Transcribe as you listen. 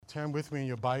Turn with me in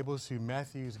your Bibles to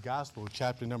Matthew's Gospel,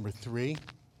 chapter number 3.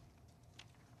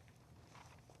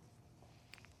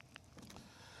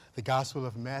 The Gospel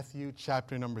of Matthew,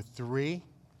 chapter number 3.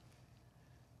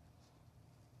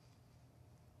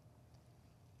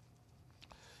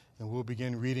 And we'll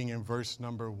begin reading in verse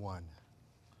number 1.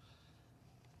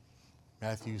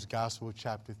 Matthew's Gospel,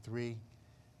 chapter 3.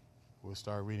 We'll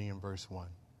start reading in verse 1.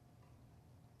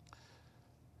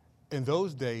 In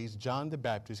those days, John the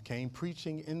Baptist came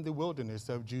preaching in the wilderness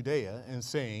of Judea and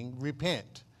saying,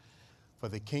 "Repent, for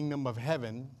the kingdom of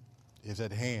heaven is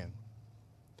at hand.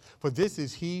 For this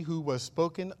is he who was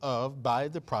spoken of by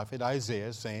the prophet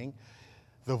Isaiah, saying,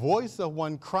 the voice of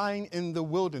one crying in the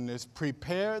wilderness,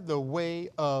 prepare the way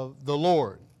of the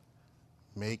Lord,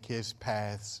 make his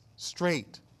paths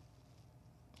straight."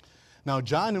 Now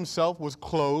John himself was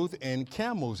clothed in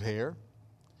camel's hair,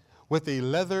 with a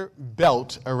leather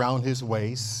belt around his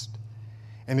waist,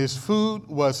 and his food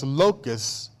was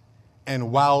locusts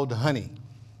and wild honey.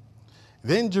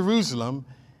 Then Jerusalem,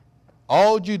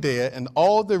 all Judea, and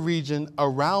all the region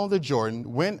around the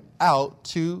Jordan went out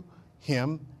to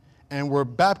him and were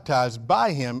baptized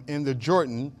by him in the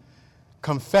Jordan,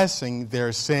 confessing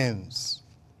their sins.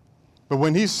 But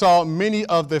when he saw many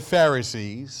of the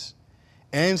Pharisees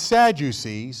and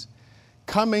Sadducees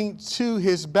coming to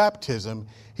his baptism,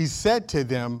 he said to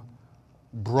them,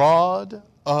 "Brood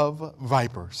of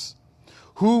vipers,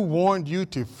 who warned you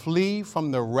to flee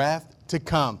from the wrath to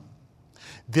come?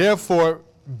 Therefore,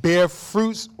 bear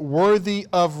fruits worthy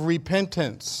of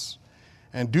repentance,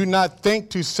 and do not think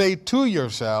to say to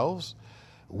yourselves,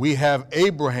 'We have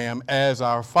Abraham as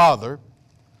our father.'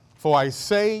 For I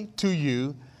say to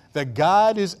you that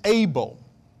God is able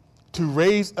to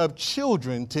raise up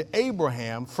children to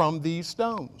Abraham from these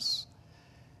stones.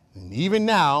 And even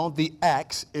now the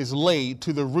axe is laid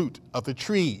to the root of the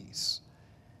trees.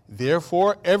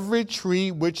 Therefore every tree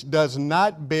which does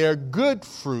not bear good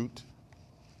fruit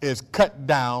is cut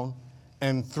down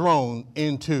and thrown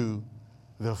into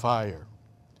the fire.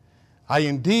 I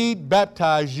indeed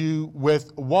baptize you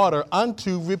with water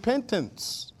unto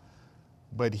repentance,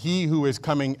 but he who is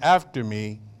coming after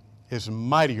me is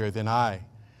mightier than I,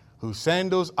 whose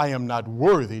sandals I am not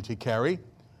worthy to carry.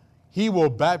 He will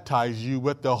baptize you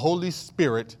with the Holy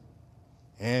Spirit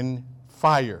and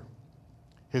fire.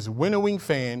 His winnowing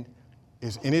fan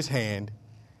is in his hand,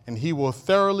 and he will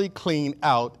thoroughly clean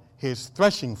out his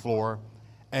threshing floor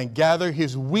and gather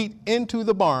his wheat into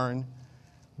the barn,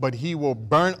 but he will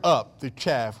burn up the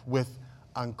chaff with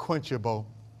unquenchable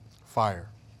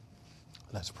fire."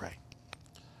 Let's pray.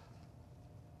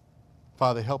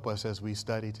 Father, help us as we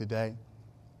study today.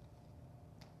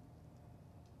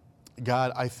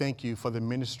 God, I thank you for the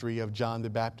ministry of John the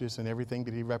Baptist and everything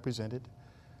that he represented,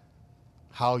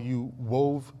 how you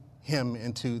wove him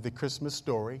into the Christmas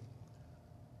story,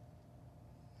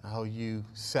 how you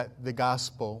set the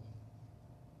gospel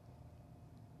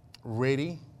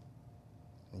ready,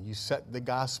 and you set the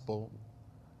gospel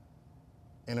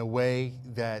in a way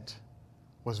that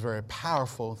was very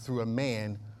powerful through a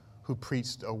man who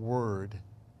preached a word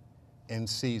in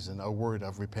season, a word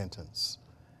of repentance.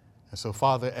 And so,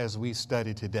 Father, as we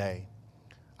study today,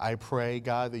 I pray,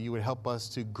 God, that you would help us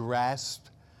to grasp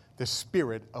the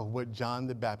spirit of what John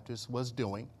the Baptist was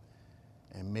doing.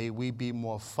 And may we be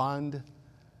more fond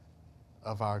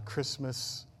of our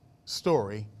Christmas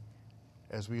story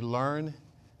as we learn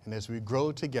and as we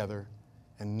grow together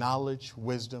in knowledge,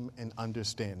 wisdom, and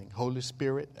understanding. Holy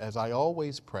Spirit, as I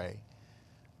always pray,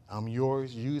 I'm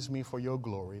yours. Use me for your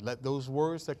glory. Let those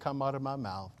words that come out of my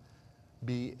mouth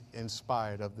be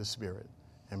inspired of the Spirit,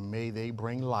 and may they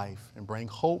bring life and bring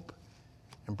hope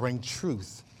and bring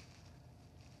truth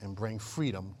and bring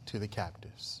freedom to the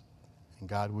captives. And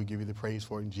God, we give you the praise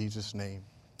for it in Jesus' name.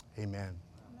 Amen.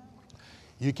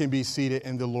 You can be seated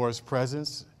in the Lord's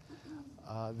presence.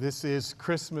 This is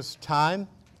Christmas time,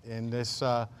 and this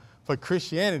for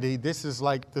Christianity, this is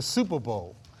like the Super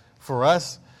Bowl for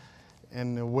us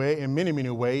in many, many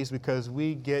ways, because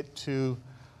we get to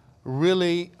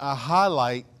really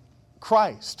highlight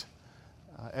Christ.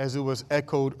 As it was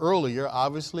echoed earlier,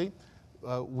 obviously,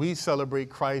 we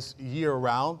celebrate Christ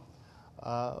year-round,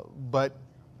 but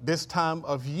this time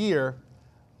of year,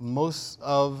 most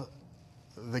of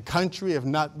the country, if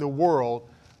not the world,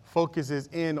 focuses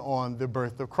in on the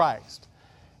birth of Christ.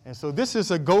 And so this is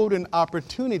a golden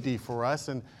opportunity for us,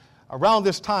 and around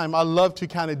this time, I love to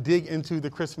kind of dig into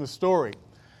the Christmas story.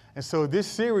 And so this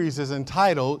series is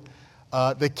entitled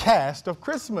The Cast of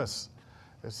Christmas.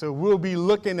 And so we'll be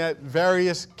looking at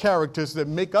various characters that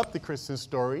make up the Christmas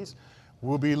stories.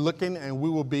 We'll be looking and we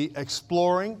will be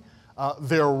exploring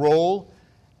their role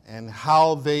and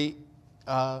how they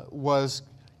was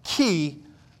key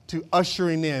to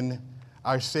ushering in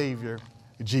our Savior,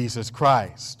 Jesus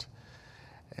Christ.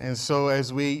 And so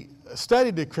as we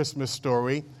study the Christmas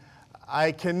story,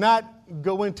 I cannot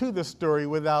go into the story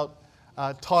without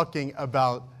talking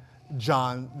about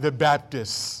John the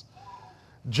Baptist.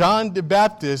 John the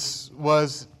Baptist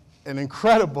was an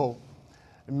incredible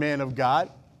man of God,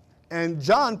 and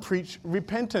John preached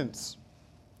repentance.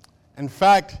 In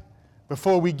fact,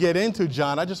 before we get into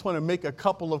John, I just want to make a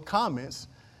couple of comments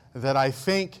that I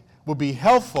think will be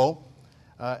helpful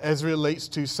as it relates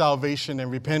to salvation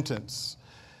and repentance.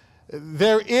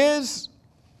 There is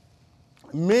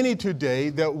many today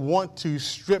that want to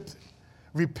strip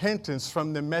repentance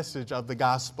from the message of the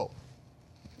gospel.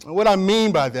 And what I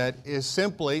mean by that is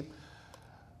simply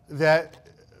that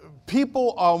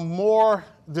people are more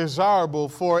desirable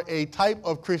for a type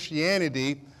of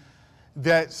Christianity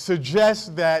that suggests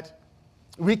that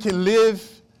we can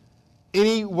live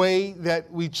any way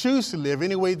that we choose to live,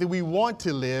 any way that we want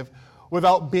to live,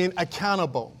 without being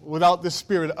accountable, without the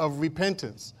spirit of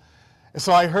repentance. And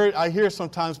so I hear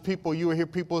sometimes you will hear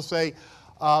people say,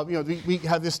 we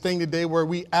have this thing today where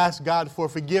we ask God for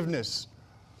forgiveness.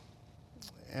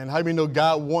 And how do we know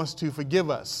God wants to forgive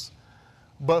us?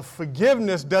 But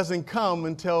forgiveness doesn't come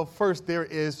until first there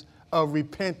is a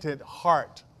repentant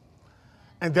heart.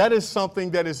 And that is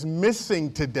something that is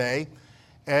missing today,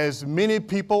 as many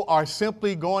people are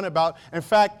simply going about. In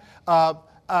fact,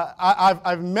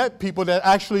 I've met people that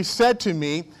actually said to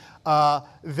me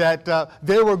that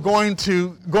they were going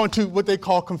to what they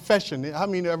call confession. How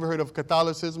many of you ever heard of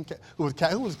Catholicism? Who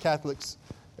was Catholics?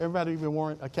 Everybody even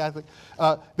weren't a Catholic?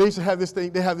 They used to have this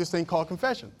thing. They have this thing called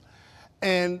confession,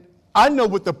 and I know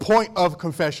what the point of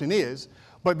confession is.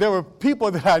 But there were people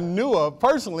that I knew of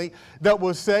personally that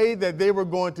would say that they were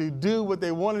going to do what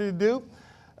they wanted to do.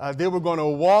 They were going to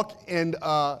walk in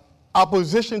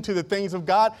opposition to the things of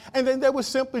God, and then they would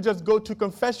simply just go to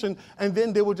confession, and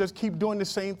then they would just keep doing the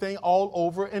same thing all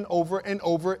over and over and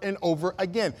over and over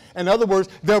again. In other words,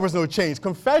 there was no change.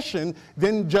 Confession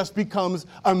then just becomes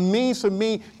a means for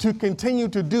me to continue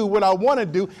to do what I want to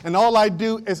do, and all I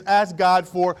do is ask God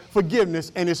for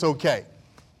forgiveness, and it's okay.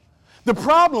 The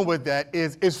problem with that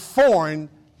is it's foreign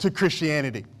to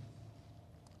Christianity.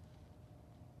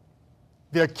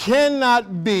 There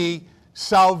cannot be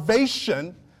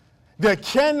salvation, there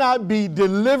cannot be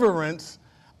deliverance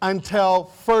until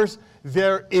first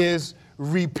there is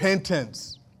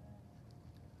repentance.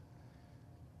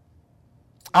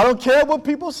 I don't care what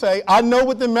people say. I know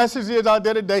what the message is out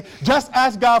there today. Just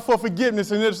ask God for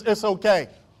forgiveness and it's okay.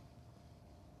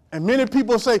 And many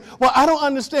people say, well, I don't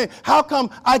understand. How come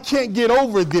I can't get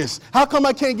over this? How come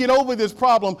I can't get over this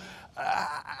problem?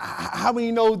 How do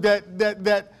you know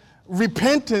that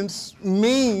repentance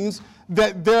means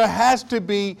that there has to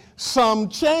be some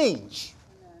change?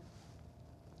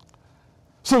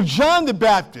 So John the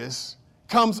Baptist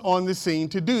comes on the scene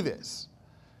to do this.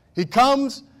 He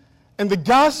comes, and the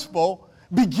gospel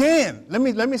began. Let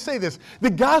me say this. The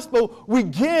gospel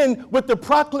began with the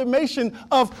proclamation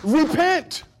of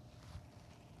repent.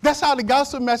 That's how the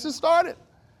gospel message started.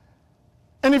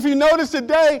 And if you notice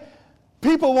today,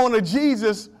 people want a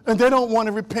Jesus and they don't want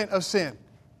to repent of sin.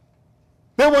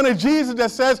 They want a Jesus that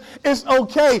says it's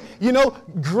okay. You know,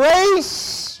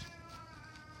 grace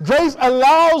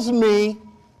allows me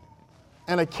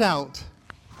an account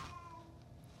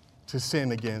to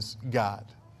sin against God.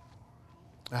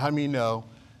 Now, how many know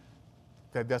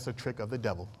that that's a trick of the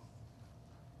devil?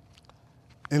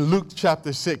 In Luke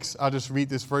chapter 6, I'll just read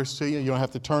this verse to you. You don't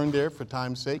have to turn there for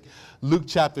time's sake. Luke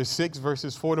chapter 6,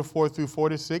 verses 44 through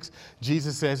 46,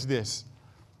 Jesus says this: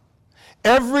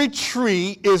 every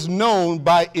tree is known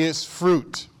by its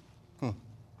fruit.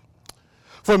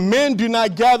 For men do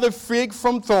not gather fig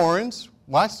from thorns,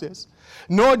 watch this,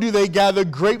 nor do they gather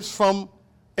grapes from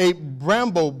a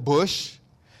bramble bush.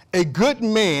 A good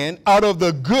man out of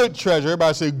the good treasure,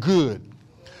 everybody say good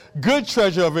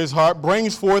treasure of his heart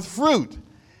brings forth fruit.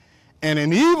 And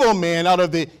an evil man out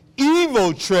of the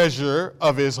evil treasure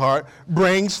of his heart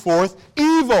brings forth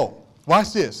evil.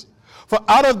 Watch this. For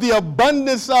out of the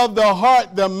abundance of the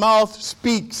heart, the mouth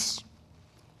speaks.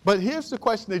 But here's the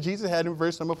question that Jesus had in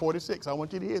verse number 46. I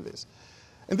want you to hear this.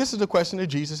 And this is the question that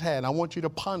Jesus had. I want you to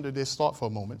ponder this thought for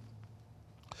a moment.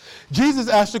 Jesus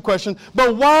asked the question,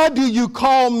 but why do you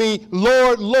call me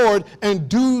Lord, Lord, and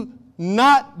do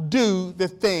not do the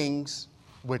things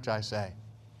which I say?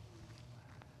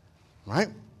 Right?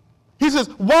 He says,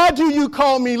 why do you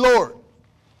call me Lord?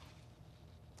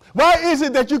 Why is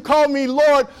it that you call me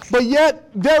Lord, but yet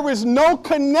there is no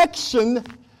connection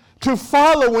to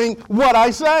following what I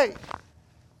say?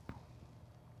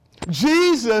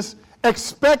 Jesus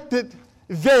expected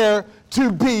there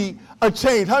to be a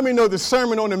change. How many know the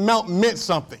Sermon on the Mount meant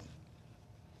something?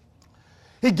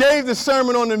 He gave the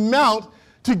Sermon on the Mount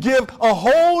to give a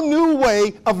whole new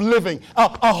way of living,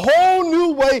 a whole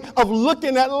new way of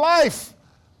looking at life.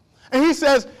 And he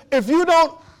says, if you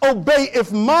don't obey,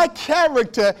 if my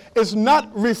character is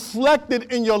not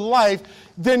reflected in your life,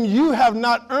 then you have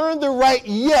not earned the right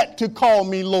yet to call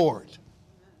me Lord.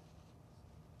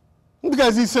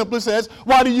 Because he simply says,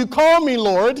 why do you call me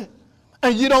Lord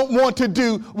and you don't want to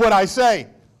do what I say?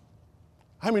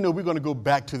 How many know we're going to go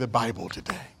back to the Bible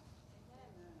today?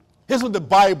 Here's what the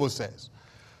Bible says.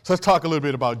 So let's talk a little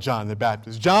bit about John the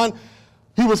Baptist. John,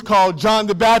 he was called John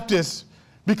the Baptist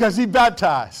because he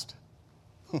baptized.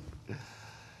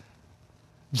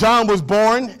 John was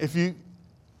born, if you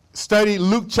study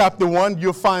Luke chapter 1,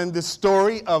 you'll find the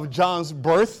story of John's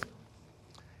birth.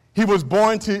 He was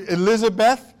born to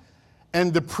Elizabeth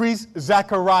and the priest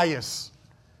Zacharias.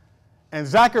 And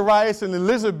Zacharias and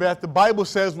Elizabeth, the Bible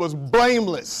says, was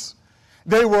blameless.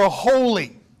 They were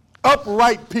holy,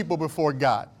 upright people before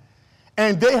God.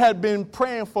 And they had been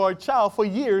praying for a child for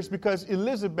years because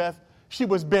Elizabeth, she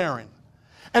was barren.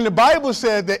 And the Bible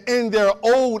said that in their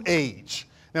old age,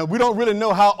 now we don't really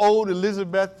know how old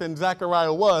Elizabeth and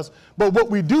Zachariah was, but what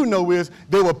we do know is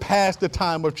they were past the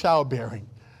time of childbearing.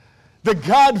 That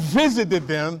God visited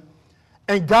them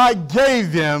and God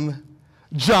gave them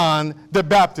John the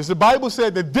Baptist. The Bible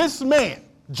said that this man,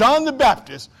 John the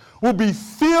Baptist, will be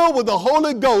filled with the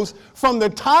Holy Ghost from the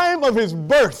time of his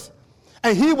birth.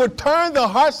 And he would turn the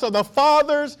hearts of the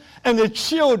fathers and the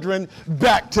children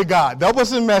back to God. That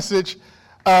was the message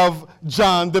of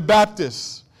John the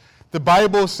Baptist. The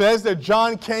Bible says that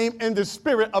John came in the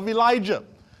spirit of Elijah.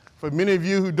 For many of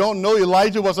you who don't know,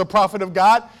 Elijah was a prophet of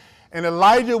God. And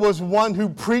Elijah was one who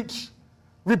preached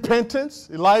repentance.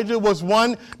 Elijah was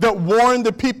one that warned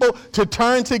the people to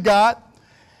turn to God.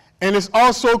 And it's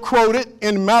also quoted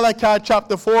in Malachi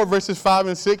chapter 4, verses 5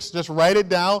 and 6. Just write it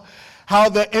down. How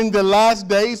that in the last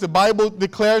days, the Bible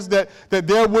declares that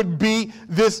there would be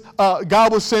this,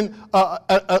 God will send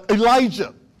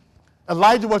Elijah.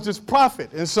 Elijah was this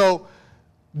prophet. And so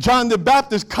John the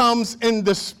Baptist comes in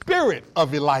the spirit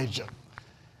of Elijah.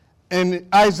 In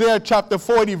Isaiah chapter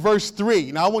 40, verse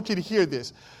 3. Now I want you to hear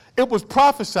this. It was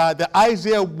prophesied that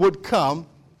Isaiah would come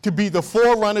to be the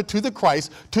forerunner to the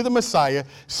Christ, to the Messiah,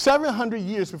 700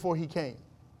 years before he came.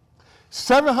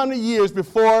 700 years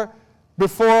before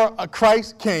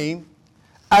Christ came,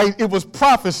 it was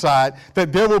prophesied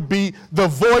that there will be the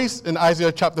voice, in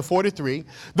Isaiah chapter 43,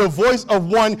 the voice of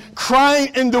one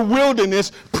crying in the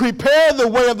wilderness, prepare the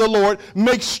way of the Lord,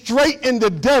 make straight in the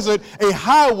desert a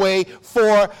highway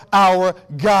for our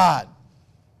God.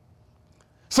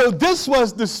 So this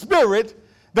was the spirit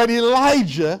that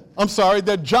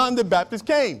that John the Baptist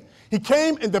came. He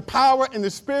came in the power and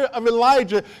the spirit of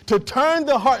Elijah to turn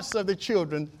the hearts of the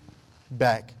children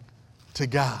back to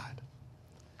God.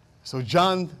 So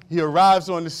John, he arrives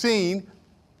on the scene.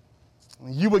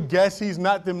 You would guess he's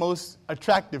not the most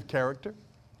attractive character.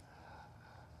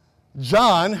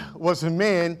 John was a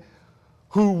man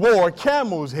who wore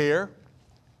camel's hair,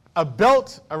 a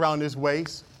belt around his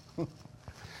waist,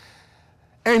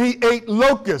 and he ate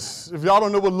locusts. If y'all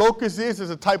don't know what locust is,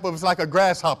 it's like a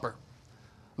grasshopper.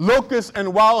 Locusts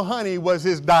and wild honey was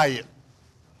his diet.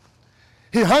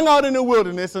 He hung out in the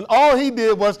wilderness, and all he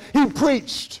did was he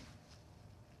preached.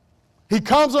 He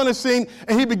comes on the scene,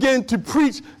 and he began to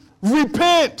preach,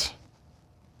 repent.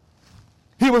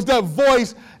 He was that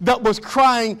voice that was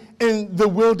crying in the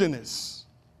wilderness.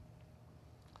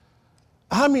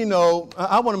 How many know,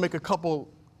 I want to make a couple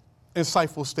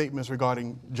insightful statements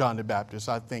regarding John the Baptist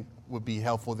I think would be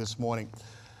helpful this morning.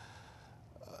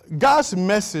 God's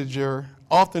messenger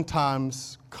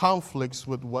oftentimes conflicts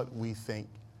with what we think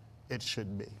it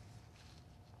should be.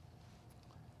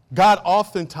 God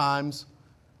oftentimes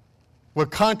will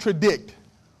contradict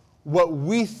what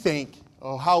we think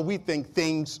or how we think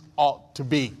things ought to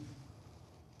be.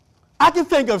 I can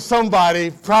think of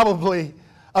somebody probably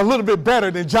a little bit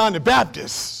better than John the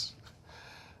Baptist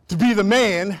to be the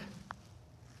man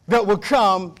that will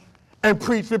come and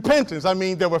preach repentance. I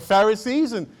mean, there were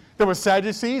Pharisees and there were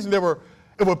Sadducees and there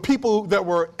were people that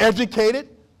were educated,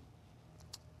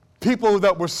 people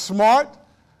that were smart.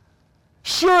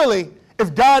 Surely,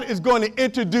 if God is going to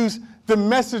introduce the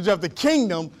message of the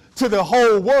kingdom to the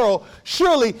whole world,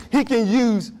 surely he can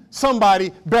use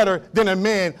somebody better than a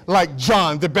man like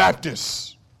John the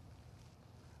Baptist.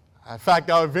 In fact,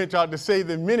 I would venture out to say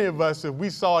that many of us, if we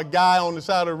saw a guy on the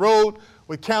side of the road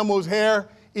with camel's hair,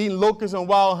 eating locusts and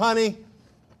wild honey,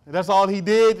 and that's all he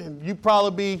did, and you'd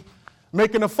probably be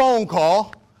making a phone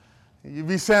call You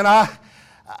be saying, I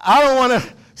don't want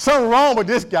to, something wrong with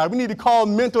this guy. We need to call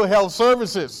mental health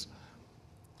services.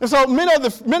 And so many of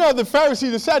the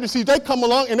Pharisees and Sadducees, they come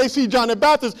along and they see John the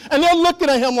Baptist, and they're looking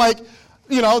at him like,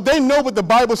 they know what the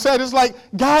Bible said. It's like,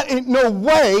 God, ain't no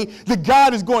way that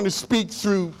God is going to speak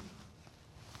through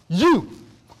you.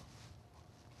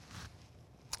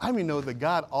 I mean, know that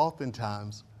God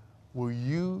oftentimes will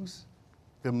use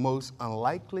the most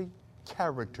unlikely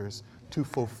characters to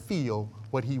fulfill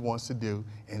what he wants to do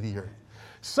in the earth.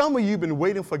 Some of you have been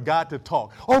waiting for God to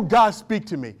talk. Oh, God, speak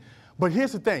to me. But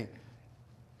here's the thing.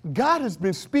 God has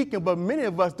been speaking, but many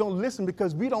of us don't listen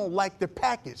because we don't like the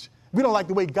package. We don't like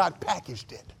the way God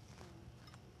packaged it.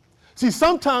 See,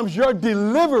 sometimes your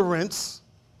deliverance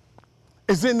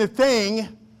is in the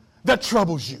thing that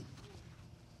troubles you.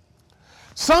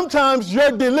 Sometimes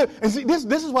your deliverance, and see,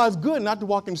 this is why it's good not to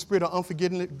walk in the spirit of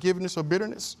unforgiveness or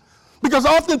bitterness. Because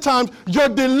oftentimes your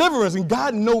deliverance, and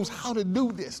God knows how to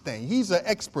do this thing. He's an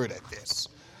expert at this.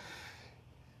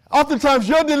 Oftentimes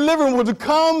your deliverance will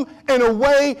come in a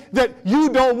way that you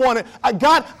don't want it.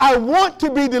 God, I want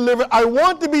to be delivered. I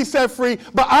want to be set free,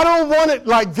 but I don't want it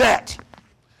like that.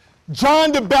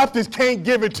 John the Baptist can't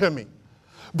give it to me.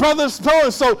 Brother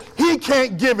so-and-so, he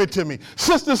can't give it to me.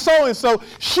 Sister so-and-so,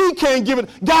 she can't give it.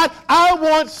 God, I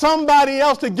want somebody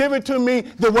else to give it to me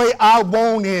the way I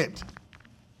want it.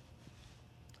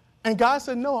 And God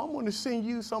said, no, I'm going to send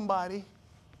you somebody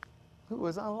who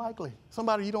is unlikely,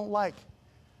 somebody you don't like.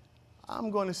 I'm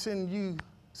going to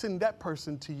send that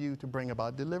person to you to bring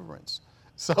about deliverance.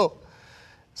 So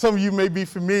some of you may be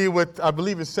familiar with, I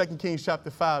believe it's 2 Kings chapter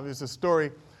 5. It's a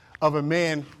story of a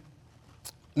man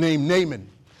named Naaman.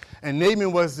 And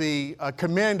Naaman was the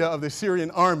commander of the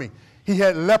Syrian army. He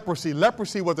had leprosy.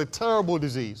 Leprosy was a terrible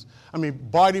disease. I mean,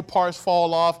 body parts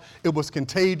fall off. It was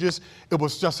contagious. It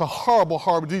was just a horrible,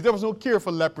 horrible disease. There was no cure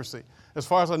for leprosy. As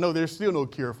far as I know, there's still no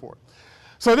cure for it.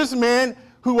 So this man,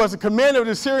 who was the commander of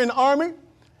the Syrian army,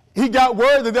 he got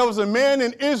word that there was a man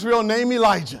in Israel named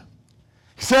Elijah.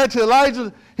 He said to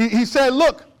Elijah, he said,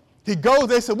 look, he goes,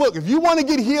 they said, look, if you want to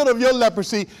get healed of your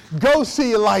leprosy, go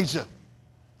see Elijah.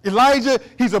 Elijah,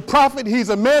 he's a prophet, he's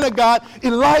a man of God.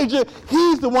 Elijah,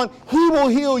 he's the one, he will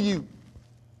heal you.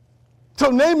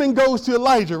 So Naaman goes to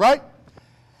Elijah, right?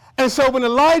 And so when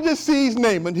Elijah sees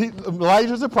Naaman,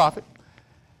 Elijah's a prophet,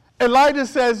 Elijah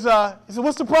says, he says,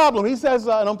 what's the problem? He says,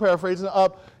 and I'm paraphrasing,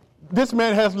 this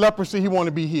man has leprosy, he wants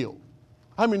to be healed.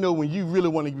 How many know when you really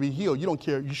want to be healed, you don't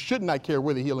care, you should not care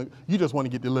where the healing, you just want to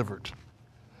get delivered.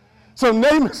 So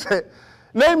Naaman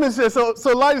said, so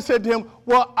Elijah said to him,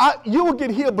 well, you will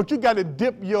get healed, but you got to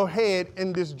dip your head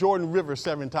in this Jordan River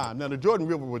 7 times. Now, the Jordan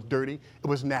River was dirty. It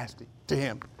was nasty to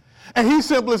him. And he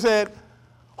simply said,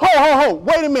 wait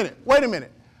a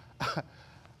minute.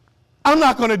 I'm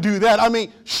not going to do that. I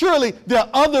mean, surely there are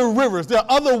other rivers, there are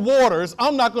other waters.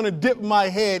 I'm not going to dip my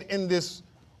head in this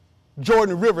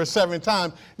Jordan River 7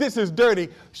 times. This is dirty.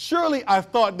 Surely I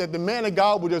thought that the man of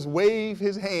God would just wave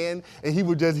his hand and he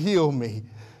would just heal me.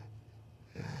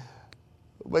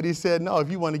 But he said, no, if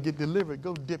you want to get delivered,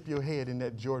 go dip your head in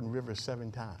that Jordan River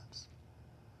 7 times.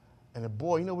 And the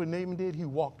boy, you know what Naaman did? He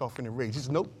walked off in a rage. He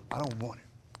said, nope, I don't want it.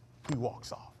 He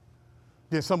walks off.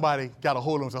 Then somebody got a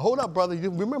hold of him and said, hold up, brother.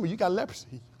 Remember, you got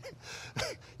leprosy.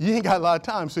 You ain't got a lot of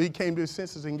time. So he came to his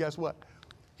senses, and guess what?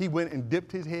 He went and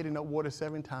dipped his head in that water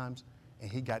 7 times,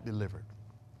 and he got delivered.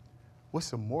 What's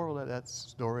the moral of that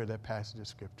story, of that passage of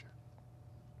Scripture?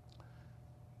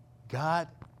 God,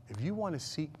 if you want to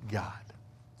seek God,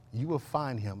 you will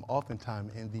find him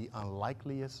oftentimes in the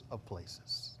unlikeliest of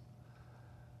places.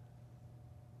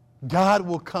 God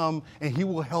will come and he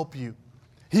will help you.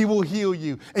 He will heal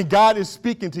you. And God is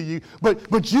speaking to you.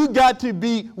 But you got to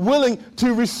be willing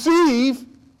to receive.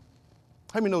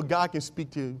 How many know God can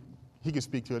speak to you? He can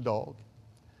speak to a dog.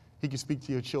 He can speak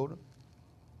to your children.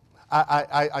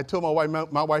 I told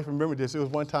my wife remembered this. It was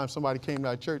one time somebody came to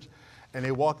our church and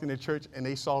they walked in the church and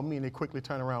they saw me and they quickly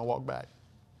turned around and walked back.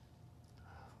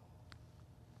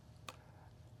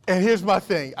 And here's my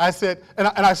thing. I said, and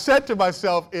I said to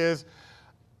myself is,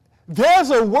 there's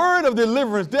a word of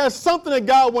deliverance. There's something that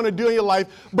God want to do in your life.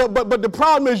 But the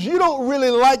problem is you don't really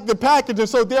like the package, and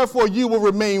so therefore you will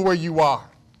remain where you are.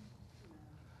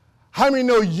 How many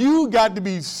know you got to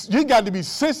be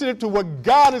sensitive to what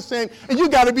God is saying, and you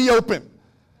got to be open?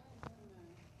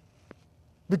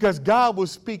 Because God will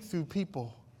speak through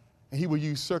people, and he will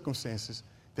use circumstances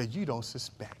that you don't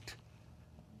suspect.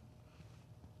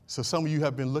 So some of you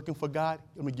have been looking for God.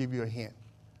 Let me give you a hint.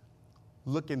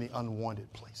 Look in the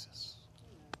unwanted places.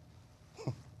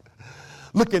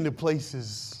 Look in the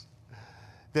places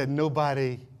that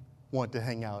nobody wants to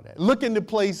hang out at. Look in the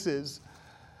places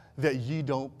that you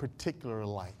don't particularly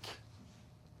like.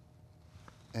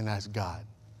 And ask God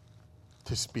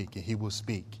to speak, and he will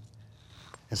speak.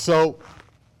 And so,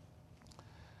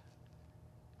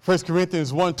 1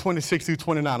 Corinthians 1, 26 through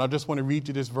 29. I just want to read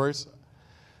you this verse. It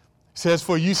says,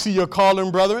 "For you see your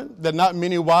calling, brethren, that not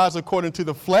many wise according to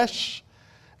the flesh,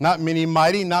 not many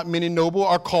mighty, not many noble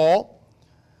are called.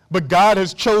 But God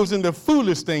has chosen the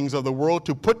foolish things of the world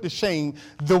to put to shame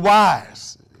the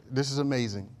wise." This is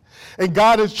amazing. "And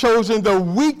God has chosen the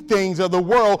weak things of the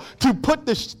world to put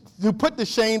to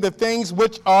shame the things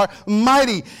which are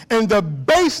mighty, and the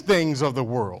base things of the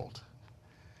world,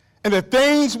 and the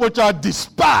things which are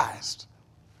despised."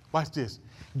 Watch this.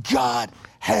 God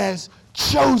has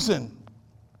chosen,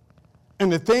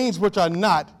 and the things which are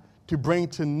not, to bring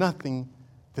to nothing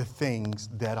the things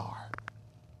that are.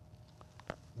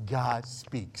 God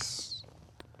speaks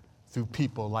through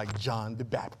people like John the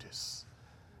Baptist.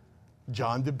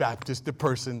 John the Baptist, the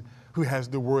person who has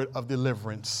the word of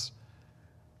deliverance,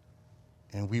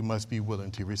 and we must be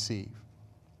willing to receive.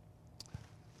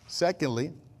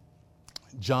 Secondly,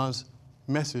 John's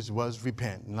message was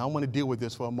repent. And I want to deal with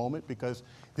this for a moment because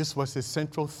this was the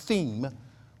central theme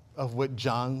of what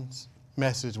John's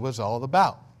message was all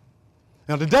about.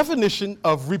 Now, the definition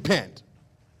of repent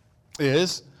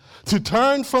is to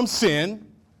turn from sin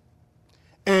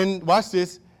and, watch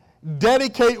this,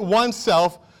 dedicate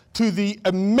oneself to the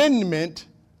amendment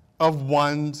of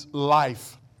one's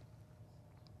life.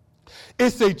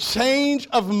 It's a change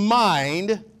of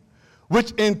mind,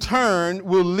 which in turn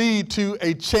will lead to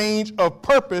a change of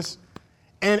purpose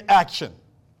and action.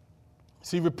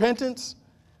 See, repentance,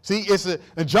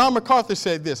 and John MacArthur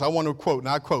said this. I want to quote, and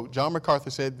I quote, John MacArthur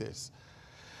said this: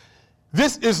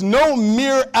 "This is no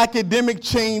mere academic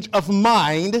change of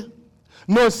mind,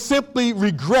 nor simply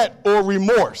regret or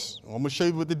remorse." I'm going to show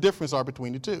you what the difference are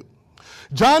between the two.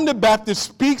 John the Baptist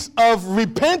speaks of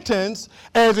repentance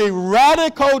as a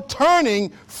radical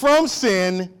turning from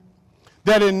sin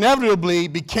that inevitably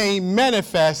became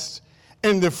manifest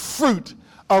in the fruit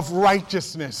of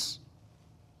righteousness.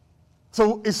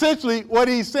 So essentially what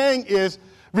he's saying is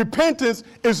repentance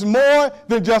is more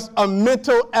than just a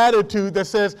mental attitude that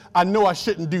says, I know I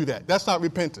shouldn't do that. That's not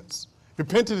repentance.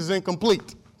 Repentance is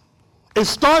incomplete. It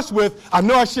starts with, I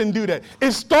know I shouldn't do that.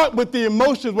 It starts with the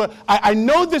emotions where I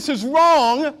know this is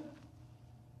wrong.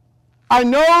 I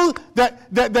know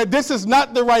that this is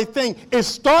not the right thing. It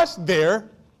starts there,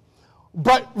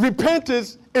 but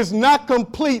repentance is not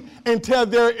complete until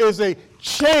there is a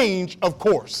change of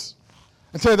course,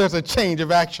 until there's a change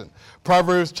of action.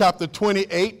 Proverbs chapter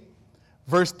 28,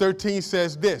 verse 13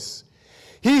 says this: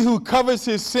 "He who covers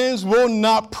his sins will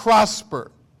not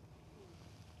prosper,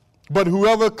 but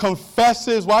whoever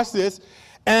confesses," watch this,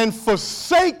 "and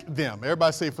forsake them."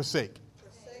 Everybody say forsake.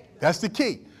 That's the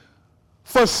key.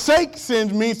 Forsake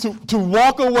sins means to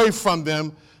walk away from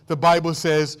them. The Bible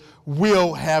says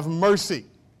will have mercy.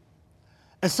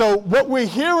 And so what we're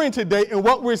hearing today and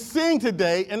what we're seeing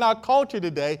today in our culture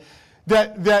today,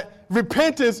 that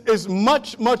repentance is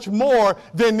much, much more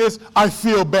than this, I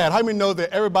feel bad. How many know that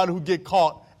everybody who get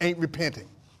caught ain't repenting?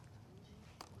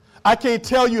 I can't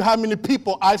tell you how many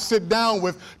people I sit down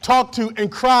with, talked to,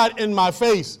 and cried in my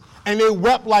face, and they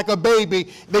wept like a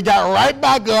baby. They got right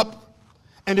back up,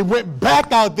 and they went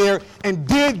back out there and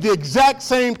did the exact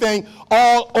same thing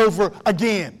all over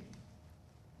again.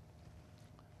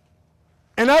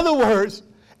 In other words,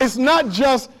 it's not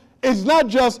just,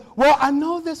 well, I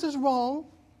know this is wrong,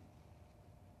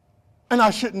 and I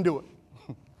shouldn't do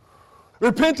it.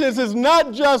 Repentance is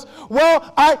not just,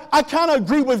 well, I kind of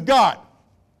agree with God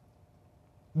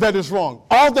that is wrong.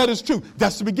 All that is true.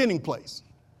 That's the beginning place.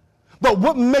 But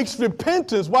what makes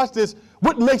repentance, watch this,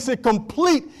 what makes it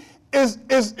complete is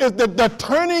the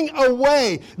turning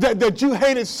away that you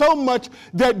hated so much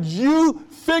that you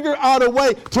figure out a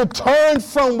way to turn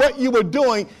from what you were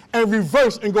doing and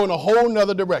reverse and go in a whole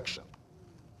nother direction.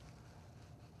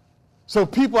 So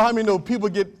people, how many know people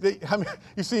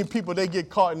you've seen people, they get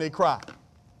caught and they cry.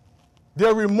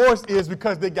 Their remorse is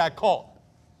because they got caught.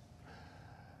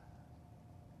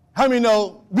 How many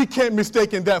know we can't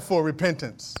mistake that for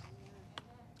repentance?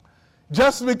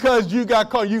 Just because you got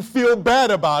caught, you feel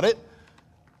bad about it,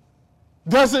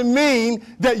 doesn't mean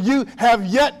that you have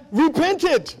yet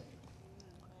repented.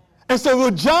 And so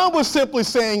what John was simply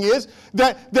saying is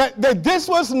that this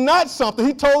was not something,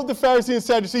 he told the Pharisees and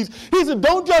Sadducees, he said,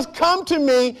 don't just come to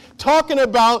me talking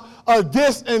about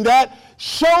this and that.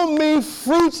 Show me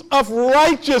fruits of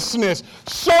righteousness.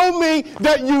 Show me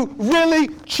that you really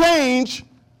change.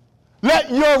 Let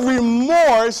your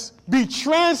remorse be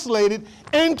translated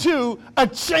into a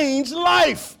changed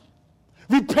life.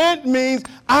 Repent means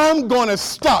I'm going to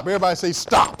stop. Everybody say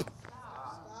stop.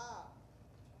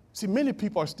 See, many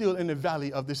people are still in the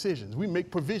valley of decisions. We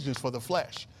make provisions for the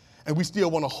flesh, and we still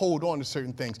want to hold on to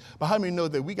certain things. But how many know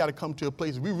that we got to come to a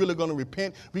place, if we're really going to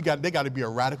repent, they got to be a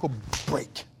radical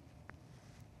break.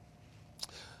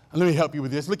 And let me help you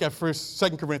with this. Look at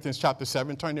 2 Corinthians chapter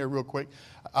 7. Turn there real quick.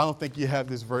 I don't think you have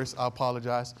this verse. I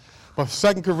apologize. But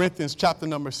 2 Corinthians chapter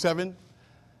number 7,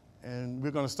 and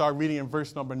we're going to start reading in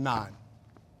verse number 9.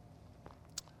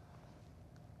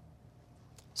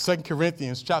 2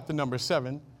 Corinthians chapter number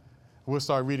 7. We'll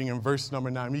start reading in verse number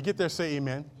 9. When you get there, say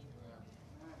amen.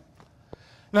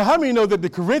 Now, how many know that the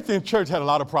Corinthian church had a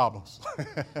lot of problems?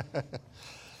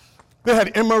 They had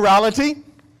immorality.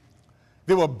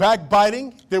 They were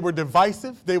backbiting. They were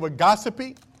divisive. They were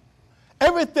gossipy.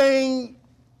 Everything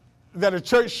that a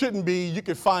church shouldn't be, you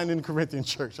could find in the Corinthian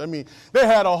church. I mean, they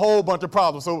had a whole bunch of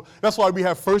problems. So that's why we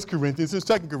have 1 Corinthians and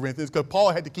 2 Corinthians, because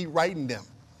Paul had to keep writing them.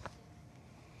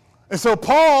 And so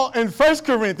Paul in 1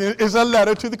 Corinthians is a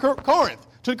letter to the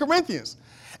Corinthians.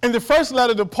 And the first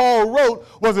letter that Paul wrote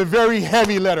was a very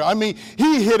heavy letter. I mean,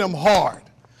 he hit them hard.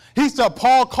 He said,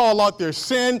 Paul called out their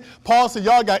sin. Paul said,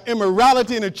 y'all got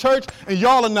immorality in the church and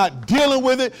y'all are not dealing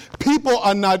with it. People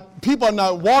are not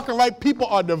walking right. People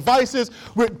are divisive.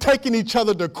 We're taking each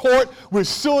other to court. We're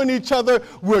suing each other.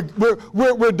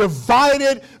 We're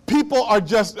divided. People are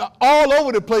just all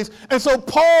over the place. And so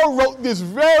Paul wrote this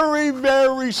very,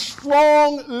 very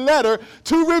strong letter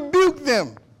to rebuke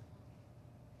them.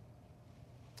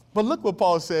 But look what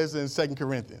Paul says in 2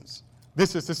 Corinthians.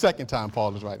 This is the second time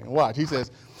Paul is writing. Watch. He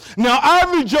says, now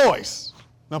I rejoice.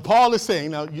 Now Paul is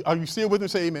saying, now are you still with him?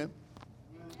 Say amen.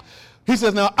 He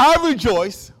says, now I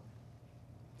rejoice,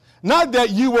 not that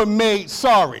you were made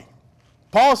sorry.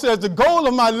 Paul says the goal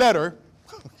of my letter,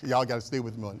 y'all got to stay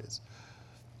with me on this.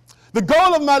 The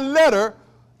goal of my letter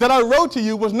that I wrote to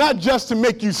you was not just to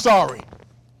make you sorry.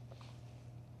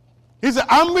 He said,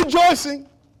 I'm rejoicing.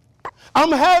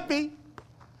 I'm happy.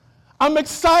 I'm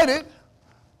excited.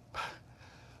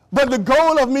 But the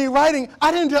goal of me writing,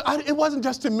 it wasn't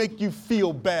just to make you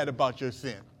feel bad about your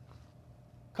sin.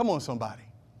 Come on, somebody.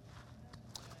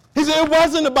 He said, it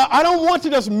wasn't about, I don't want to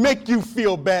just make you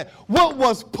feel bad. What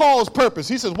was Paul's purpose?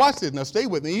 He says, watch this, now stay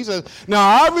with me. He says, now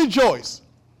I rejoice,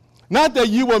 not that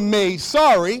you were made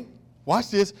sorry, watch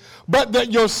this, but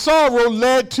that your sorrow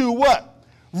led to what?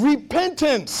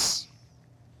 Repentance.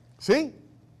 See?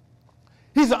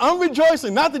 He said, I'm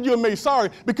rejoicing, not that you were made sorry,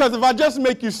 because if I just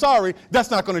make you sorry,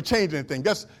 that's not going to change anything.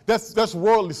 That's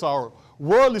worldly sorrow.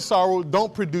 Worldly sorrow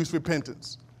don't produce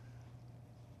repentance.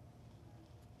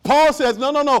 Paul says,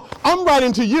 no, I'm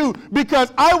writing to you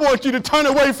because I want you to turn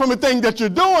away from the thing that you're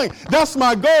doing. That's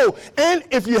my goal. And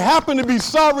if you happen to be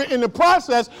sorry in the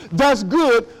process, that's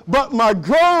good. But my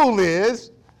goal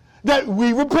is that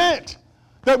we repent,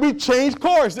 that we change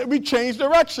course, that we change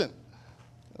direction.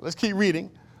 Let's keep reading.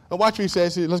 Now watch what he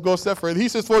says. Let's go a step further. He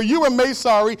says, for you were made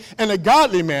sorry in a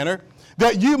godly manner,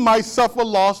 that you might suffer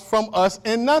loss from us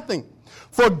in nothing.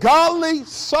 For godly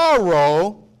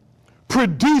sorrow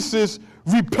produces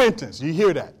repentance. You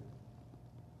hear that?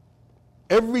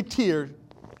 Every tear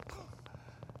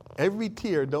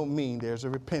don't mean there's a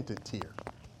repentant tear.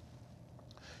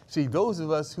 See, those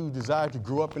of us who desire to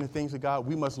grow up in the things of God,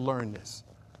 we must learn this.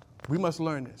 We must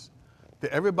learn this.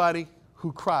 That everybody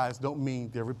who cries don't mean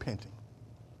they're repenting.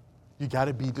 You got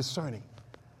to be discerning.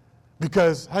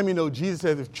 Because how many know Jesus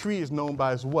said the tree is known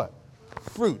by its what?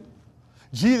 Fruit.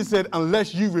 Jesus said,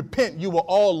 unless you repent, you will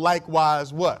all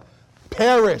likewise what?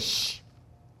 Perish.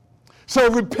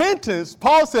 So repentance,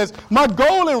 Paul says, my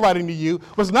goal in writing to you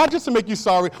was not just to make you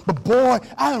sorry, but boy,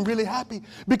 I am really happy.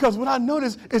 Because what I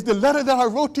noticed is the letter that I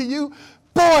wrote to you,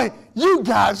 boy, you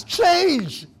guys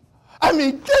changed. I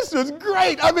mean, this is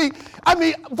great. I mean,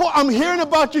 boy, I'm hearing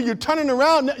about you. You're turning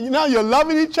around. Now you're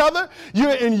loving each other.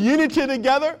 You're in unity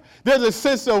together. There's a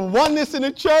sense of oneness in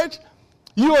the church.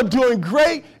 You are doing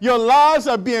great. Your lives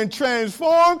are being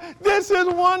transformed. This is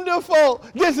wonderful.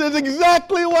 This is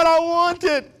exactly what I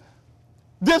wanted.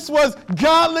 This was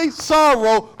godly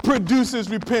sorrow produces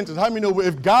repentance. How many know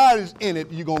if God is in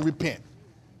it, you're going to repent?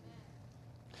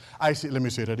 Let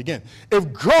me say that again.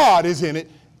 If God is in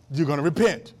it, you're going to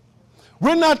repent.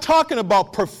 We're not talking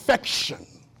about perfection.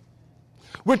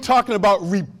 We're talking about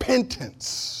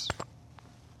repentance.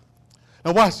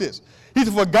 Now watch this. He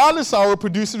said, for godly sorrow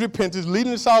produces repentance,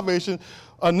 leading to salvation,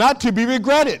 not to be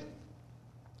regretted.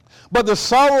 But the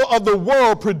sorrow of the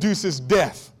world produces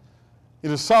death.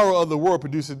 The sorrow of the world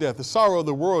produces death. The sorrow of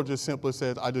the world just simply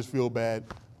says, I just feel bad.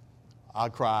 I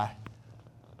cry.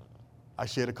 I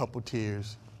shed a couple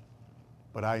tears.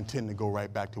 But I intend to go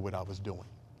right back to what I was doing.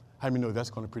 How many know that's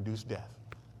going to produce death?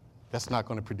 That's not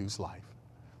going to produce life.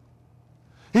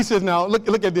 He says, now,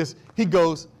 look at this. He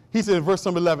says in verse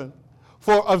number 11,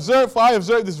 For I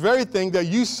observe this very thing, that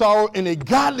you sorrow in a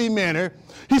godly manner.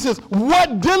 He says,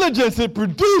 what diligence it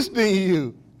produced in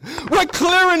you. What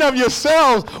clearing of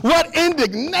yourselves, what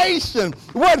indignation,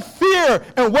 what fear,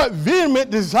 and what vehement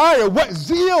desire, what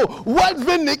zeal, what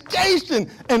vindication.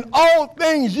 In all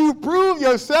things you prove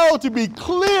yourselves to be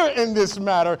clear in this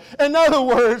matter. In other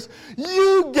words,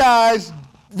 you guys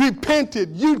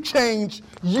repented, you changed,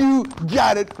 you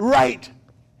got it right.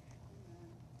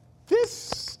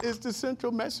 This is the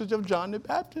central message of John the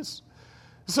Baptist.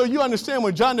 So you understand,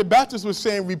 when John the Baptist was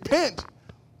saying repent,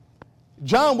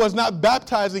 John was not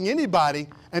baptizing anybody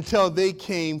until they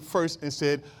came first and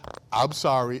said, I'm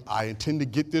sorry, I intend to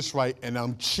get this right, and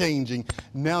I'm changing.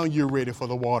 Now you're ready for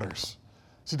the waters.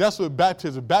 See, that's what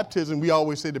baptism, we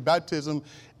always say that baptism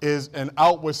is an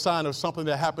outward sign of something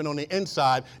that happened on the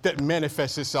inside that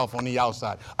manifests itself on the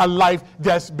outside. A life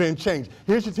that's been changed.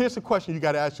 Here's the question you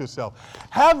got to ask yourself.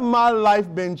 Have my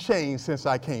life been changed since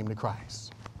I came to Christ?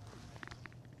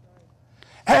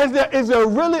 Is there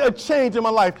really a change in my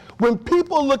life? When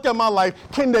people look at my life,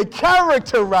 can they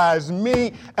characterize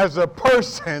me as a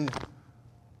person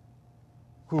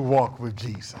who walked with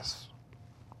Jesus?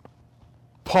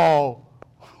 Paul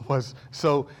was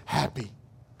so happy.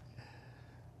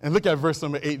 And look at verse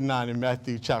number 8 and 9 in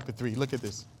Matthew chapter 3. Look at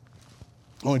this.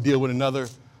 I want to deal with another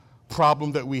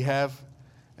problem that we have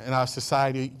in our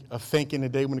society of thinking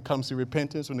today when it comes to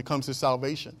repentance, when it comes to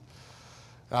salvation.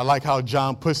 And I like how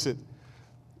John puts it.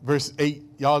 Verse 8,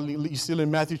 y'all, you still in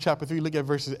Matthew chapter 3, look at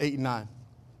verses 8 and 9.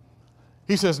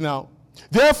 He says, now,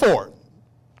 therefore,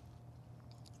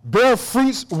 bear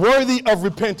fruits worthy of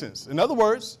repentance. In other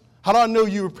words, how do I know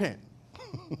you repent?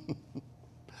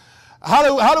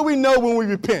 How do we know when we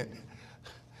repent?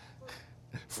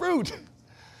 Fruit.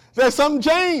 There's something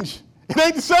changed. It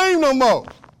ain't the same no more.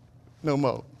 No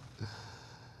more.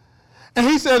 And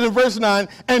he says in verse 9,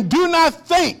 and do not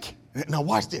think. Now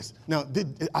watch this. Now,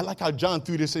 I like how John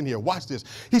threw this in here. Watch this.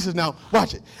 He says, now,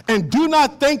 watch it. And do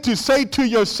not think to say to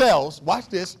yourselves, watch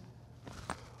this,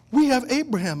 we have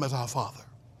Abraham as our father.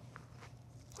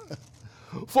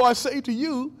 For I say to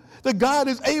you that God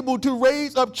is able to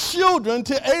raise up children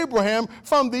to Abraham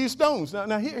from these stones.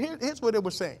 Now here's what they were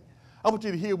saying. I want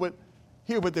you to hear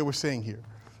what they were saying here.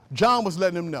 John was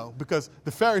letting them know, because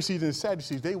the Pharisees and the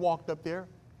Sadducees, they walked up there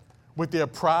with their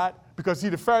pride. Because, see,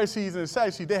 the Pharisees and the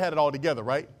Sadducees, they had it all together,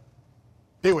 right?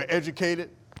 They were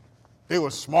educated. They were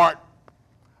smart.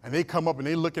 And they come up and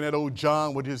they looking at old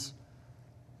John with his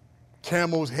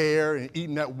camel's hair and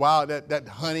eating that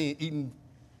honey and eating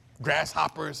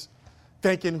grasshoppers,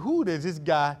 thinking, who does this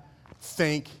guy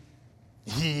think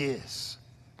he is?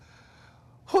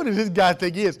 Who does this guy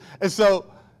think he is? And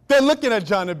so they're looking at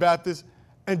John the Baptist,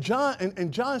 and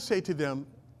John said to them,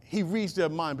 he reads their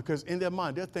mind, because in their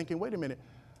mind they're thinking, wait a minute,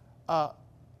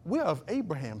 we're of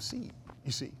Abraham's seed,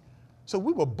 you see. So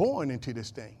we were born into this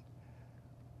thing.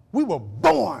 We were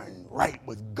born right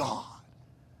with God.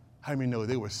 How many know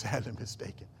they were sadly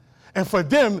mistaken? And for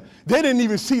them, they didn't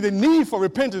even see the need for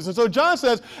repentance. And so John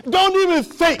says, don't even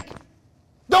think.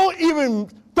 Don't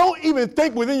even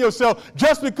think within yourself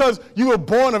just because you were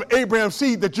born of Abraham's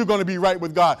seed that you're going to be right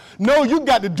with God. No, you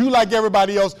got to do like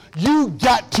everybody else. You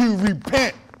got to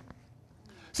repent.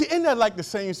 See, isn't that like the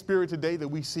same spirit today that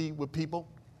we see with people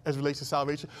as it relates to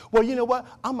salvation? Well, you know what?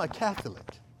 I'm a Catholic.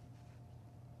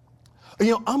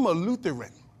 You know, I'm a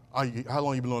Lutheran. How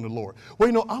long you been knowing the Lord? Well,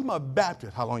 you know, I'm a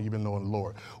Baptist. How long you been knowing the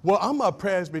Lord? Well, I'm a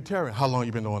Presbyterian. How long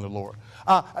you been knowing the Lord?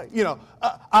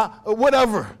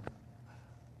 Whatever.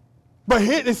 But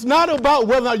it's not about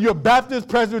whether or not you're Baptist,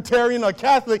 Presbyterian, or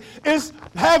Catholic. It's,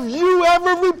 have you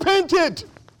ever repented?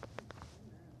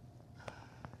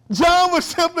 John was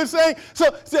simply saying,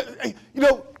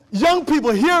 young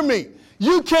people, hear me.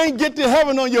 You can't get to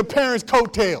heaven on your parents'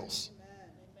 coattails.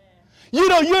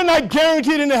 You're not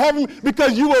guaranteed into heaven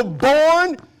because you were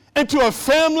born into a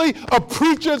family of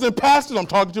preachers and pastors. I'm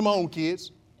talking to my own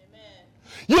kids.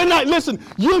 You're not, listen,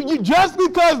 you just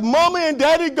because mama and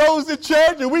daddy goes to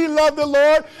church and we love the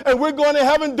Lord and we're going to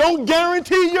heaven, don't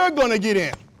guarantee you're going to get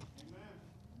in.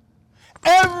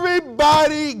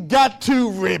 Everybody got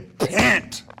to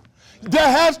repent.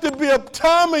 There has to be a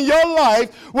time in your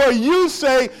life where you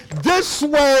say, this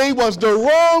way was the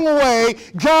wrong way.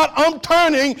 God, I'm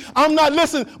turning. I'm not,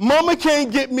 listen, mama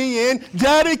can't get me in.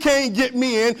 Daddy can't get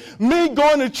me in. Me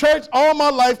going to church all my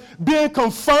life, being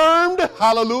confirmed,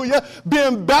 hallelujah,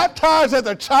 being baptized as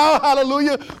a child,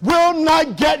 hallelujah, will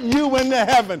not get you into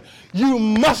heaven. You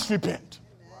must repent.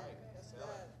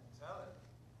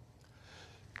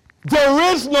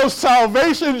 There is no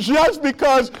salvation just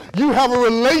because you have a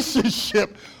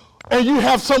relationship and you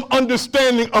have some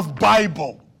understanding of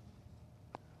Bible.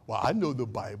 Well, I know the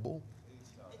Bible.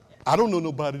 I don't know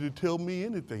nobody to tell me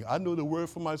anything. I know the word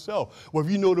for myself. Well,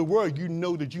 if you know the word, you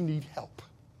know that you need help.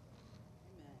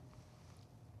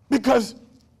 Because,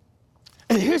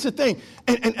 and here's the thing,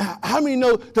 and how many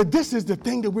know that this is the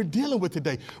thing that we're dealing with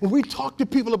today? When we talk to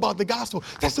people about the gospel,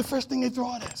 that's the first thing they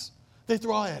throw at us.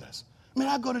 Man,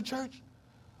 I go to church.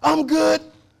 I'm good.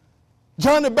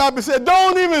 John the Baptist said,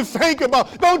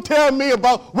 don't tell me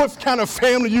about what kind of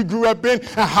family you grew up in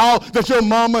and how that your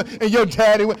mama and your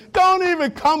daddy went. Don't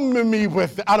even come to me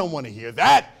with it. I don't want to hear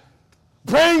that.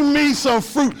 Bring me some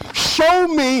fruit. Show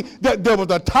me that there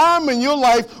was a time in your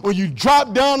life when you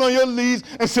dropped down on your knees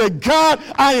and said, God,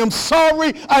 I am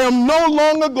sorry. I am no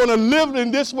longer going to live in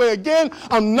this way again.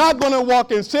 I'm not going to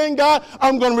walk in sin, God.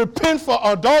 I'm going to repent for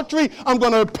adultery. I'm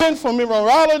going to repent from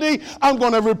immorality. I'm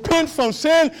going to repent from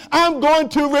sin. I'm going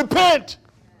to repent.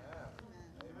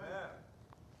 Amen.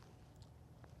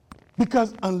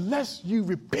 Because unless you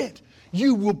repent,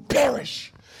 you will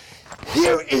perish.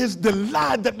 Here is the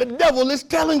lie that the devil is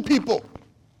telling people.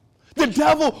 The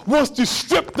devil wants to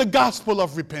strip the gospel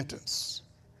of repentance.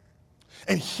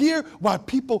 And here why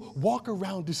people walk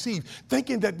around deceived,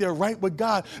 thinking that they're right with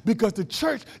God because the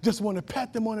church just want to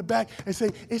pat them on the back and say,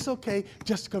 it's okay,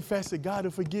 just confess that God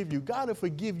will forgive you. God will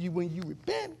forgive you when you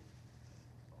repent.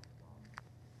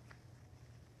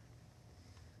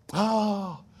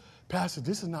 Oh, Pastor,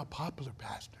 this is not popular,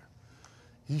 Pastor.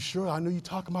 You sure? I know you're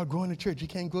talking about growing the church. You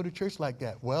can't go to church like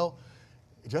that. Well,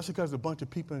 just because there's a bunch of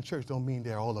people in church don't mean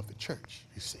they're all of the church,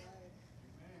 you see.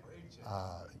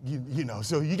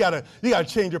 So you gotta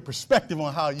change your perspective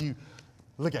on how you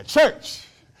look at church.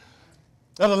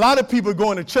 There's a lot of people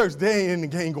going to church, they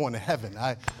ain't going to heaven.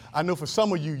 I know for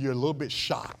some of you, you're a little bit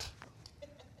shocked.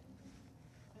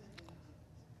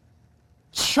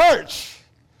 Church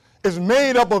is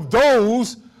made up of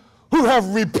those who have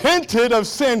repented of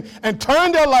sin and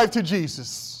turned their life to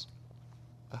Jesus.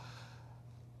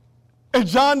 And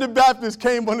John the Baptist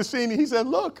came on the scene and he said,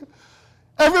 look,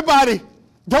 everybody,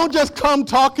 don't just come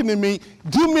talking to me.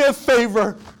 Do me a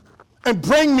favor and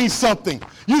bring me something.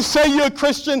 You say you're a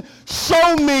Christian,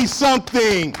 show me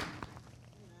something.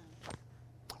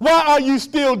 Why are you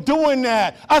still doing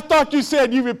that? I thought you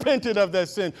said you repented of that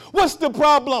sin. What's the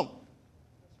problem?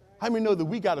 How many know that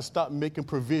we got to stop making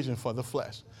provision for the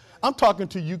flesh? I'm talking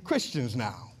to you Christians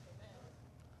now.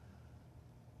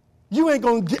 You ain't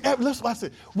going to get, listen what I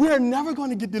said, we're never going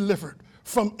to get delivered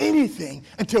from anything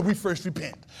until we first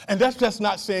repent. And that's just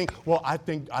not saying, well, I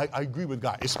think I agree with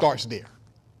God. It starts there.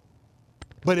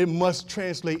 But it must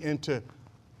translate into,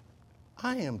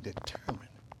 I am determined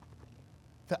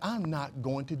that I'm not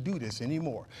going to do this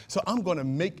anymore. So I'm going to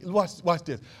make, watch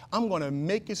this. I'm going to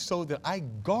make it so that I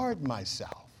guard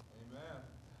myself. Amen.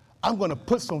 I'm going to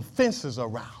put some fences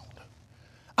around.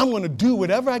 I'm going to do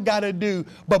whatever I got to do.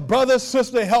 But brother,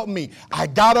 sister, help me. I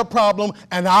got a problem,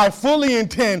 and I fully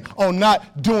intend on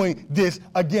not doing this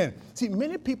again. See,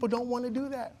 many people don't want to do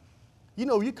that. You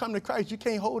know, you come to Christ, you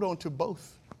can't hold on to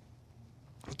both.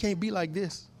 You can't be like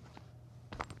this.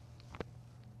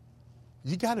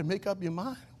 You got to make up your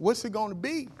mind. What's it going to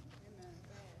be?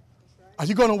 Are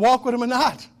you going to walk with him or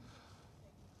not?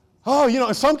 Oh, you know,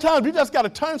 and sometimes you just got to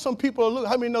turn some people a look.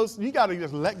 How many knows you got to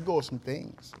just let go of some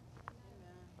things?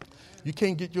 You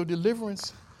can't get your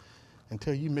deliverance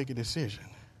until you make a decision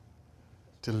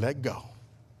to let go.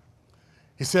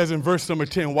 He says in verse number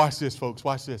 10, watch this, folks,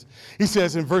 watch this. He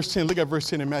says in verse 10, look at verse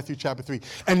 10 in Matthew chapter 3.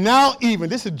 And now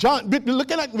even, this is John, we're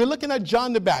looking at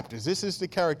John the Baptist. This is the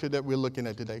character that we're looking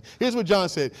at today. Here's what John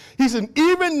said. He said,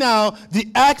 even now the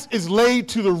axe is laid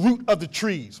to the root of the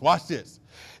trees. Watch this.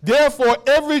 Therefore,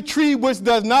 every tree which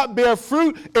does not bear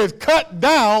fruit is cut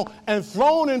down and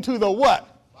thrown into the what?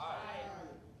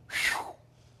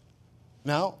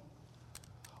 Now,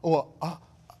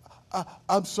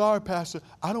 I'm sorry, Pastor,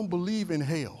 I don't believe in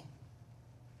hell.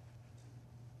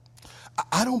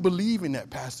 I don't believe in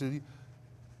that, Pastor.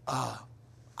 I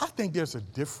think there's a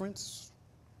difference.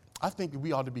 I think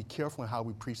we ought to be careful in how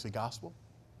we preach the gospel.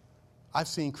 I've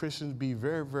seen Christians be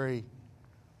very, very,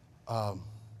 I'll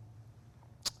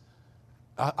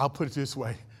put it this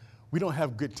way. We don't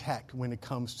have good tact when it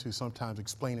comes to sometimes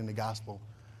explaining the gospel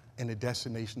and the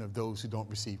destination of those who don't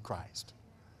receive Christ.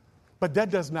 But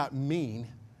that does not mean,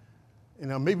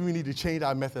 maybe we need to change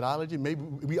our methodology. Maybe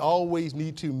we always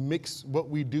need to mix what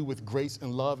we do with grace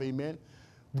and love, amen?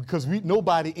 Because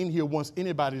nobody in here wants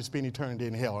anybody to spend eternity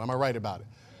in hell. Am I right about it?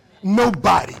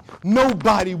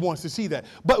 Nobody wants to see that.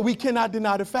 But we cannot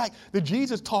deny the fact that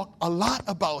Jesus talked a lot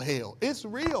about hell. It's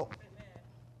real.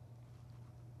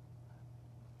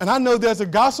 And I know there's a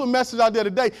gospel message out there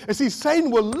today. And see, Satan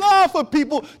would love for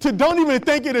people to don't even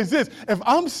think it exists. If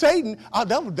I'm Satan,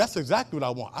 that's exactly what I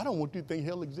want. I don't want you to think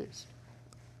hell exists.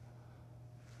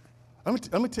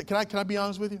 Can I be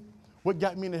honest with you? What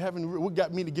got me into heaven? What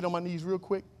got me to get on my knees real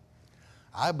quick?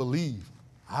 I believe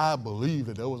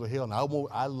that there was a hell, and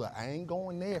I ain't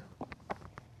going there.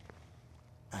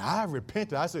 And I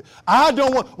repented. I said, I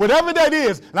don't want, whatever that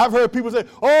is. And I've heard people say,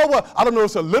 oh, well, I don't know if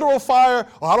it's a literal fire,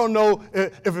 or I don't know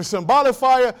if it's symbolic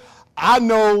fire. I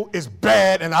know it's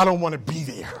bad, and I don't want to be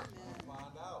there. Find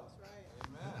out.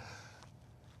 Amen.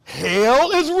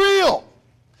 Hell is real.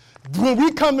 When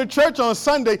we come to church on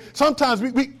Sunday, sometimes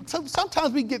we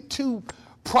get too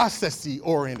processy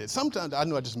oriented. Sometimes, I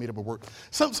know I just made up a word.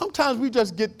 Sometimes we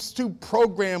just get too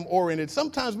program oriented.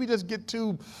 Sometimes we just get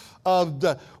too,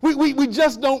 we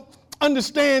just don't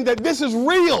understand that this is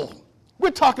real.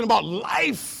 We're talking about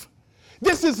life.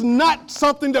 This is not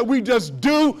something that we just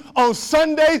do on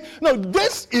Sundays. No,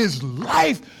 this is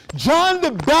life. John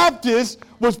the Baptist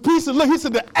was preaching, look, he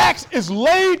said the axe is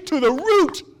laid to the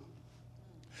root.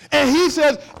 And he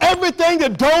says, everything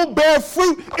that don't bear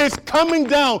fruit is coming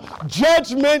down.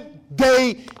 Judgment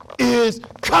day is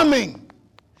coming.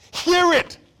 Hear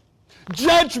it.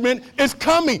 Judgment is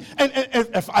coming. And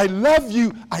if I love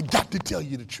you, I got to tell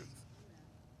you the truth.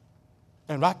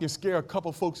 And if I can scare a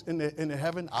couple folks in the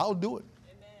heaven, I'll do it.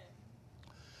 Amen.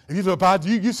 If you say, Pastor,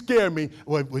 you scare me,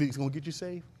 well, he's going to get you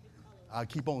saved? I'll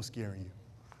keep on scaring you.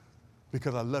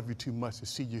 Because I love you too much to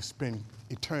see you spend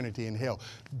eternity in hell.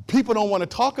 People don't want to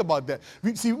talk about that.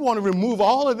 We want to remove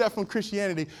all of that from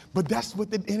Christianity, but that's what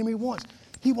the enemy wants.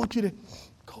 He wants you to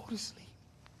go to sleep.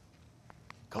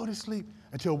 Go to sleep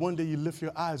until one day you lift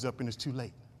your eyes up and it's too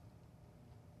late.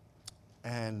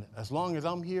 And as long as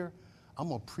I'm here, I'm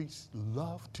going to preach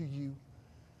love to you,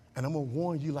 and I'm going to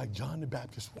warn you like John the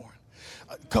Baptist warned.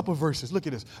 A couple of verses. Look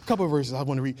at this. A couple of verses I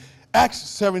want to read. Acts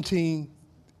 17,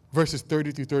 verses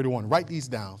 30 through 31. Write these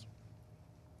down.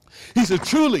 He said,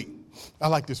 truly, I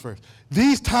like this verse.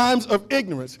 These times of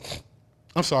ignorance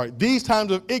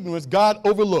God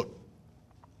overlooked.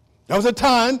 There was a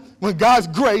time when God's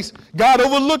grace, God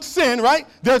overlooked sin, right?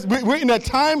 We're in a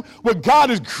time where God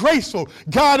is graceful,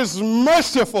 God is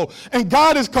merciful, and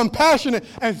God is compassionate,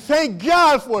 and thank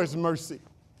God for his mercy.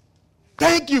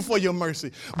 Thank you for your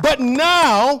mercy. But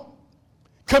now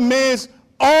commands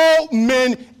all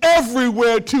men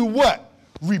everywhere to what?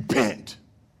 Repent.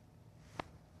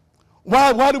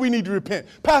 Why do we need to repent?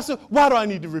 Pastor, why do I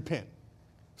need to repent?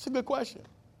 It's a good question.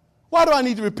 Why do I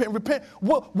need to repent?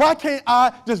 Why can't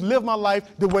I just live my life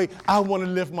the way I want to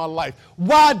live my life?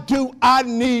 Why do I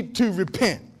need to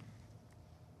repent?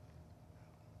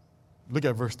 Look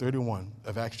at verse 31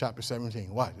 of Acts chapter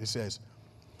 17. What? It says,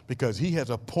 because he has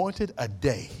appointed a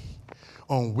day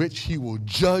on which he will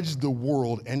judge the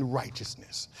world in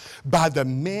righteousness by the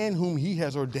man whom he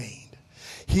has ordained.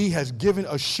 He has given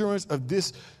assurance of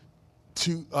this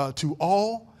to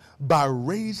all by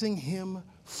raising him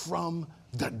from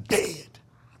the dead.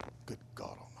 Good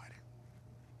God Almighty.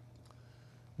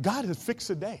 God has fixed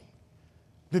a day.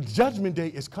 The judgment day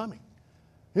is coming.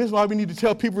 Here's why we need to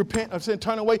tell people repent of sin,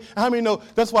 turn away. How many know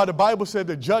that's why the Bible said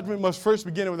that judgment must first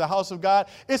begin with the house of God?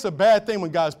 It's a bad thing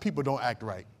when God's people don't act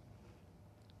right.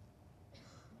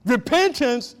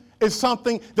 Repentance is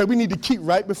something that we need to keep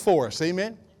right before us.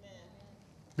 Amen?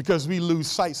 Because we lose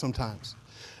sight sometimes.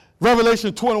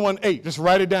 Revelation 21:8, just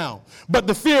write it down. But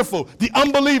the fearful, the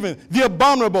unbelieving, the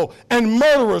abominable, and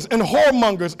murderers, and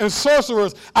whoremongers, and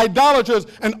sorcerers, idolaters,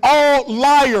 and all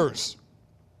liars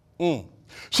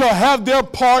shall have their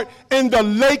part in the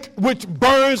lake which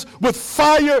burns with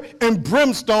fire and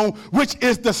brimstone, which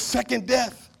is the second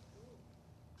death.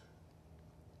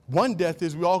 One death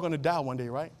is we're all going to die one day,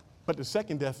 right? But the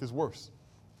second death is worse.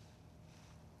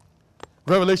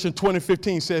 Revelation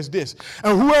 20:15 says this,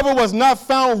 and whoever was not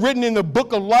found written in the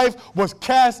book of life was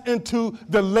cast into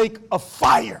the lake of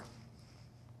fire.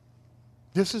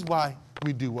 This is why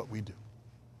we do what we do.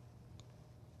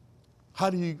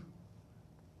 How do you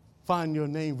find your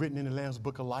name written in the Lamb's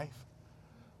book of life?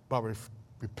 By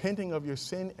repenting of your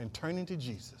sin and turning to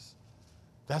Jesus.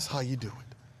 That's how you do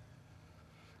it.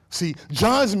 See,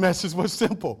 John's message was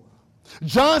simple.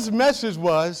 John's message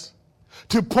was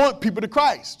to point people to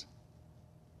Christ.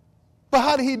 But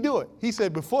how did he do it? He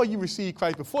said, before you receive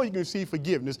Christ, before you can receive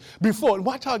forgiveness,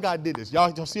 watch how God did this.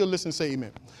 Y'all still listen and say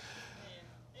amen.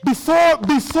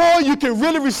 Before you can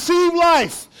really receive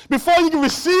life, before you can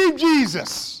receive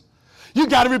Jesus, you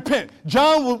got to repent.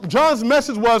 John's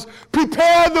message was,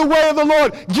 prepare the way of the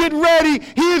Lord. Get ready.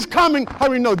 He is coming. How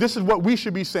do we know? This is what we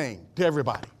should be saying to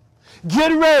everybody.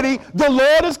 Get ready. The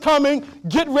Lord is coming.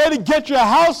 Get ready. Get your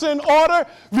house in order.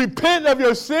 Repent of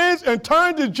your sins and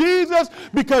turn to Jesus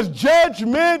because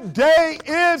Judgment Day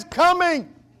is coming. Amen.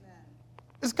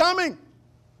 It's coming.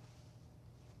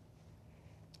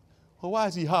 Well, why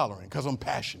is he hollering? Because I'm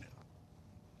passionate.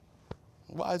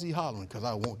 Why is he hollering? Because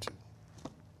I want to.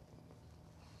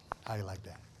 How do you like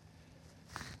that?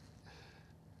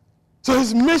 So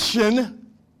his mission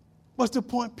was to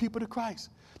point people to Christ.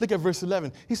 Look at verse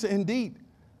 11. He said, indeed,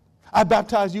 I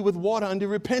baptize you with water unto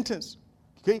repentance.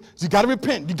 Okay? So you got to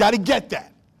repent. You got to get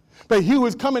that. But he who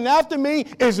is coming after me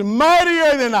is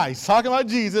mightier than I. He's talking about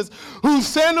Jesus, whose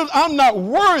sandals I'm not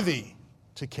worthy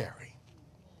to carry.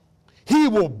 He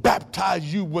will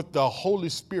baptize you with the Holy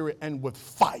Spirit and with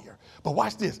fire. But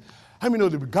watch this. How many know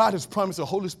that God has promised the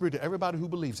Holy Spirit to everybody who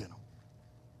believes in him?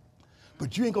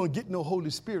 But you ain't going to get no Holy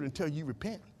Spirit until you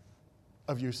repent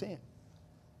of your sin.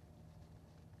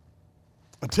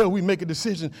 Until we make a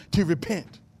decision to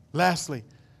repent. Lastly,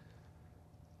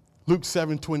 Luke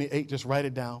 7:28, just write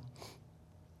it down.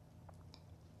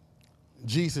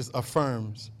 Jesus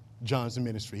affirms John's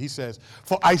ministry. He says,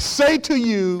 for I say to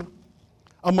you,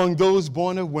 among those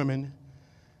born of women,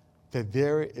 that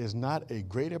there is not a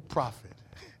greater prophet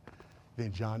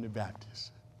than John the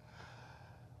Baptist.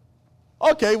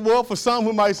 Okay, well, for some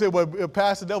who might say, well,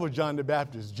 Pastor, that was John the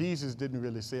Baptist. Jesus didn't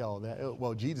really say all that.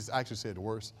 Well, Jesus actually said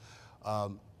worse,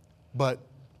 but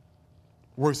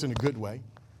worse in a good way.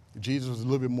 Jesus was a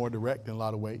little bit more direct in a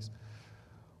lot of ways.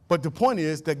 But the point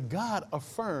is that God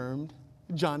affirmed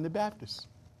John the Baptist.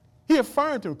 He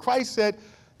affirmed him. Christ said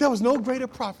there was no greater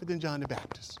prophet than John the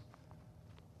Baptist.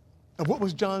 And what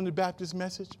was John the Baptist's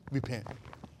message? Repent.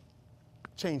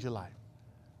 Change your life.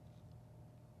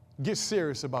 Get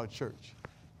serious about church.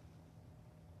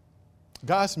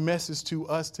 God's message to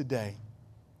us today,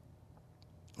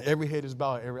 every head is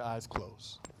bowed, every eye is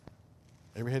closed.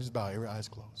 Every head is bowed, every eye is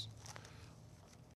closed.